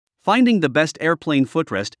Finding the best airplane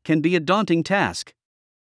footrest can be a daunting task.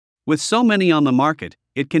 With so many on the market,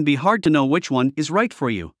 it can be hard to know which one is right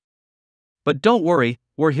for you. But don't worry,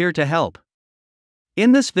 we're here to help.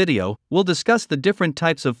 In this video, we'll discuss the different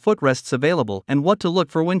types of footrests available and what to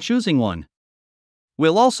look for when choosing one.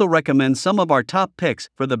 We'll also recommend some of our top picks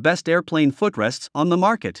for the best airplane footrests on the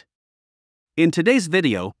market. In today's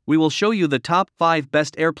video, we will show you the top 5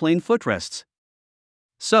 best airplane footrests.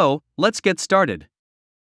 So, let's get started.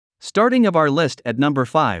 Starting of our list at number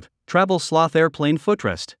 5, Travel Sloth Airplane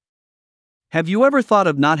Footrest. Have you ever thought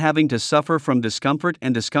of not having to suffer from discomfort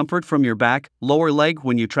from your back, lower leg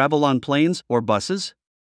when you travel on planes or buses?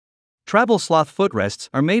 Travel Sloth footrests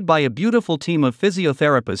are made by a beautiful team of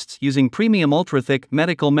physiotherapists using premium ultra-thick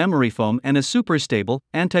medical memory foam and a super stable,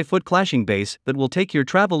 anti-foot clashing base that will take your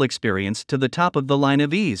travel experience to the top of the line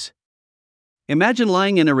of ease. Imagine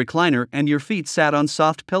lying in a recliner and your feet sat on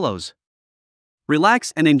soft pillows.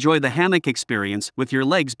 Relax and enjoy the hammock experience with your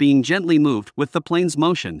legs being gently moved with the plane's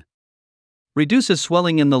motion. Reduces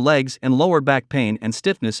swelling in the legs and lower back pain and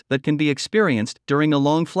stiffness that can be experienced during a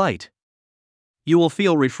long flight. You will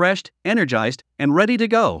feel refreshed, energized, and ready to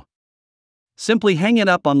go. Simply hang it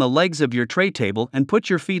up on the legs of your tray table and put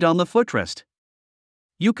your feet on the footrest.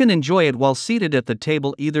 You can enjoy it while seated at the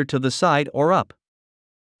table either to the side or up.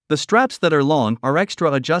 The straps that are long are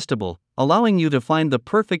extra adjustable, allowing you to find the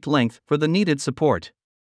perfect length for the needed support.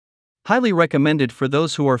 Highly recommended for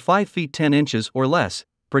those who are 5 feet 10 inches or less,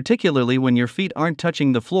 particularly when your feet aren't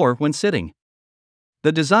touching the floor when sitting.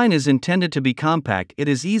 The design is intended to be compact. It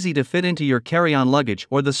is easy to fit into your carry-on luggage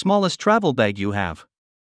or the smallest travel bag you have.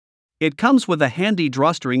 It comes with a handy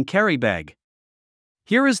drawstring carry bag.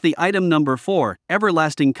 Here is the item number 4,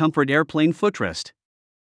 Everlasting Comfort Airplane Footrest.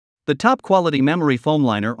 The top quality memory foam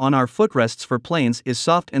liner on our footrests for planes is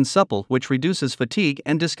soft and supple, which reduces fatigue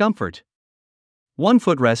and discomfort. One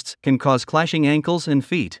footrests can cause clashing ankles and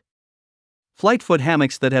feet. Flight foot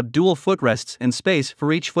hammocks that have dual footrests and space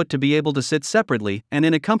for each foot to be able to sit separately and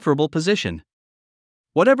in a comfortable position.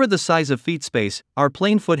 Whatever the size of feet space, our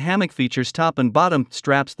plane foot hammock features top and bottom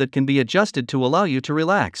straps that can be adjusted to allow you to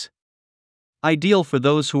relax. Ideal for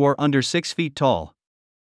those who are under 6 feet tall.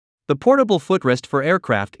 The portable footrest for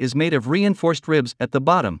aircraft is made of reinforced ribs at the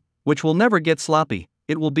bottom, which will never get sloppy.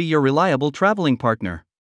 It will be your reliable traveling partner.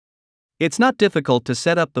 It's not difficult to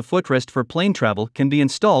set up. The footrest for plane travel can be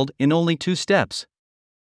installed in only 2 steps.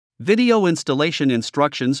 Video installation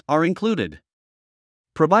instructions are included.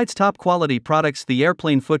 Provides top quality products. The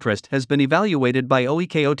airplane footrest has been evaluated by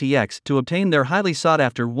OEKOTX to obtain their highly sought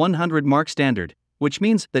after 100 mark standard, which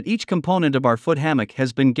means that each component of our foot hammock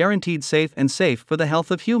has been guaranteed safe for the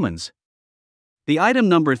health of humans. The item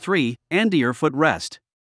number 3, Andear Footrest.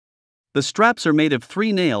 The straps are made of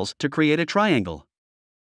 3 nails to create a triangle.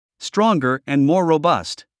 Stronger and more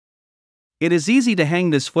robust. It is easy to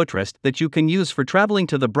hang this footrest that you can use for traveling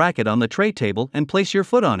to the bracket on the tray table and place your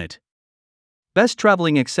foot on it. Best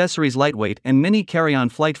traveling accessories: lightweight and mini carry-on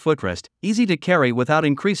flight footrest, easy to carry without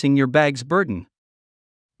increasing your bag's burden.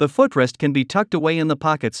 The footrest can be tucked away in the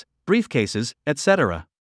pockets, briefcases, etc.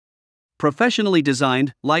 Professionally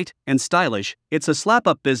designed, light, and stylish, it's a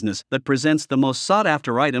slap-up business that presents the most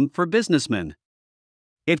sought-after item for businessmen.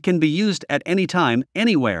 It can be used at any time,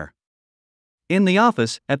 anywhere. In the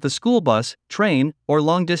office, at the school bus, train, or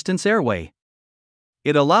long-distance airway.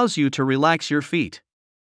 It allows you to relax your feet.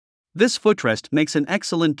 This footrest makes an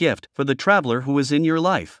excellent gift for the traveler who is in your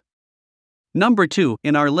life. Number 2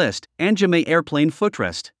 in our list, Angeme Airplane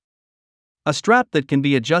Footrest. A strap that can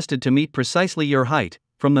be adjusted to meet precisely your height,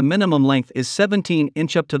 from the minimum length is 17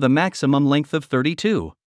 inch up to the maximum length of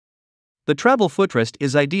 32. The travel footrest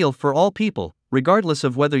is ideal for all people, regardless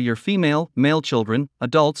of whether you're female, male, children,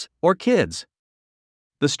 adults, or kids.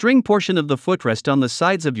 The string portion of the footrest on the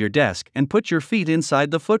sides of your desk and put your feet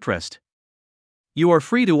inside the footrest. You are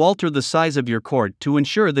free to alter the size of your cord to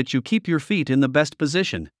ensure that you keep your feet in the best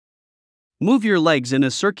position. Move your legs in a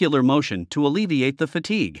circular motion to alleviate the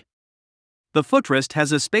fatigue. The footrest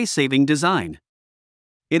has a space-saving design.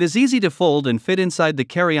 It is easy to fold and fit inside the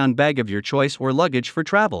carry-on bag of your choice or luggage for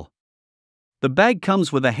travel. The bag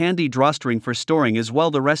comes with a handy drawstring for storing as well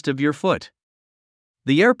the rest of your foot.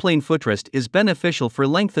 The airplane footrest is beneficial for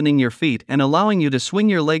lengthening your feet and allowing you to swing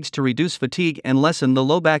your legs to reduce fatigue and lessen the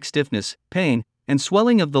low back stiffness, pain, and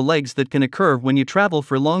swelling of the legs that can occur when you travel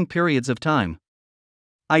for long periods of time.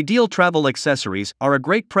 Ideal travel accessories are a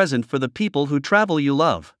great present for the people who travel you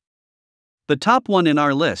love. The top one in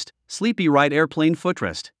our list, Sleepy Ride Airplane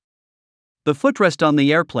Footrest. The footrest on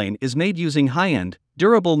the airplane is made using high-end,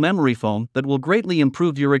 durable memory foam that will greatly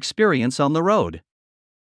improve your experience on the road.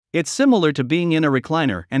 It's similar to being in a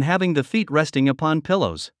recliner and having the feet resting upon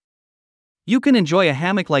pillows. You can enjoy a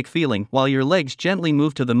hammock-like feeling while your legs gently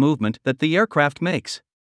move to the movement that the aircraft makes.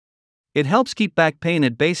 It helps keep back pain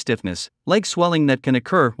and base stiffness, leg swelling that can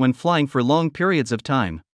occur when flying for long periods of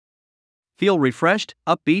time. Feel refreshed,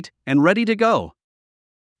 upbeat, and ready to go.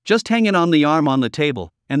 Just hang it on the arm on the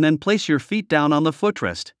table, and then place your feet down on the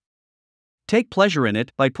footrest. Take pleasure in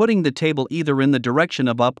it by putting the table either in the direction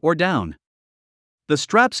of up or down. The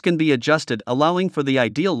straps can be adjusted, allowing for the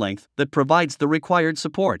ideal length that provides the required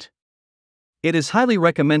support. It is highly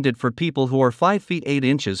recommended for people who are 5 feet 8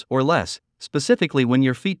 inches or less, specifically when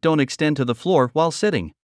your feet don't extend to the floor while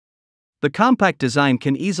sitting. The compact design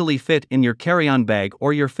can easily fit in your carry-on bag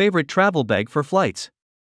or your favorite travel bag for flights.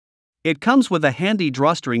 It comes with a handy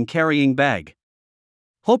drawstring carrying bag.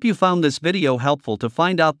 Hope you found this video helpful to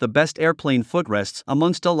find out the best airplane footrests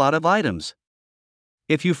amongst a lot of items.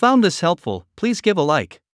 If you found this helpful, please give a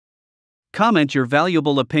like. Comment your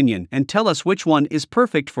valuable opinion and tell us which one is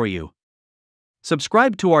perfect for you.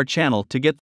 Subscribe to our channel to get